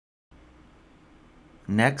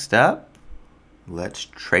next up, let's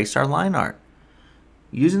trace our line art.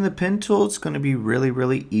 Using the pen tool, it's going to be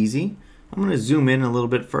really easy. I'm going to zoom in a little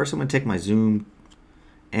bit first. I'm going to take my zoom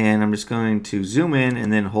and I'm just going to zoom in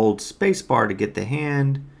and then hold spacebar to get the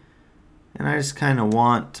hand. And I just kind of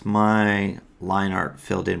want my line art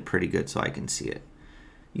filled in pretty good so I can see it.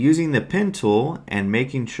 Using the pen tool and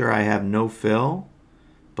making sure I have no fill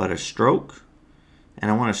but a stroke, and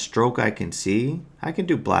I want a stroke I can see. I can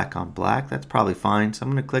do black on black, that's probably fine. So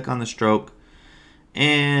I'm going to click on the stroke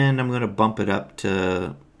and I'm going to bump it up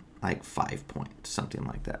to like 5 points, something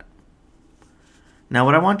like that. Now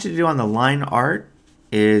what I want you to do on the line art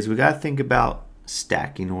is we got to think about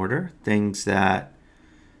stacking order, things that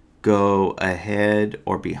go ahead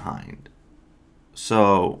or behind.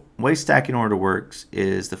 So the way stacking order works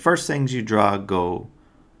is the first things you draw go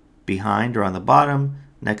behind or on the bottom,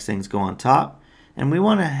 next things go on top, and we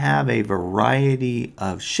want to have a variety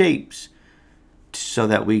of shapes so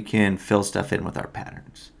that we can fill stuff in with our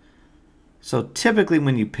patterns. So typically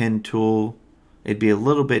when you pen tool, it'd be a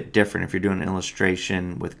little bit different if you're doing an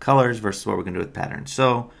illustration with colors versus what we're going to do with patterns.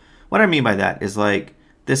 So what I mean by that is like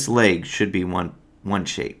this leg should be one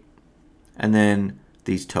shape, and then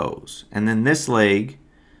these toes, and then this leg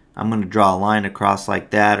I'm going to draw a line across like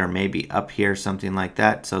that, or maybe up here something like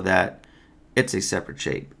that, so that it's a separate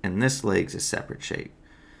shape, and this leg's a separate shape.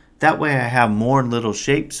 That way I have more little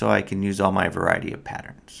shapes so I can use all my variety of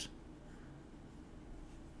patterns.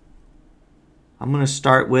 I'm going to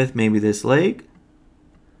start with maybe this leg,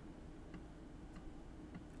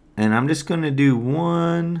 and I'm just going to do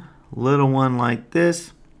one little one like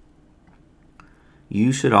this.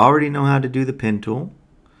 You should already know how to do the pen tool.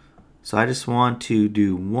 So I just want to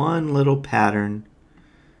do one little pattern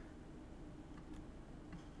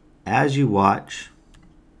as you watch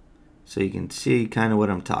so you can see kind of what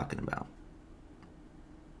I'm talking about.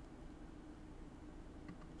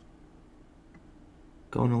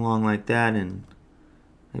 Going along like that, and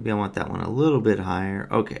maybe I want that one a little bit higher.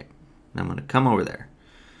 Okay, I'm going to come over there.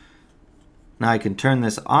 Now I can turn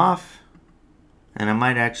this off, and I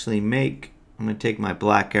might actually I'm going to take my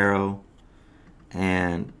black arrow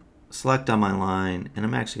and select on my line, and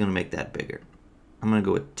I'm actually going to make that bigger. I'm going to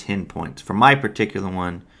go with 10 points for my particular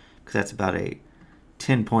one, because that's about a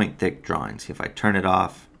 10-point thick drawing. See, if I turn it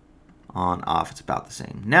off, on, off, it's about the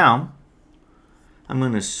same. Now, I'm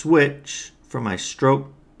going to switch from my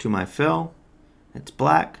stroke to my fill. It's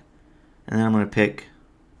black, and then I'm going to pick,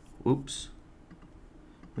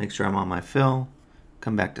 make sure I'm on my fill,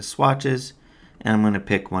 come back to swatches, and I'm going to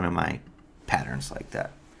pick one of my patterns like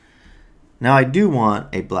that. Now I do want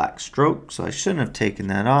a black stroke, so I shouldn't have taken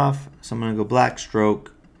that off. So I'm going to go black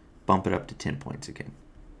stroke, bump it up to 10 points again.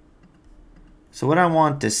 So what I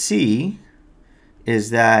want to see is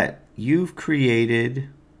that you've created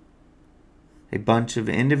a bunch of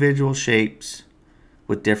individual shapes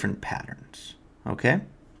with different patterns. Okay?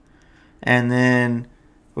 And then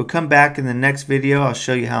we'll come back in the next video. I'll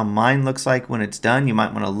show you how mine looks like when it's done. You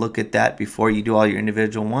might want to look at that before you do all your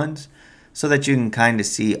individual ones, so that you can kind of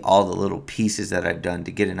see all the little pieces that I've done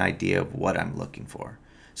to get an idea of what I'm looking for.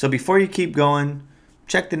 So before you keep going,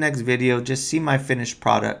 check the next video, just see my finished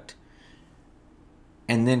product,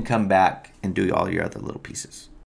 and then come back and do all your other little pieces.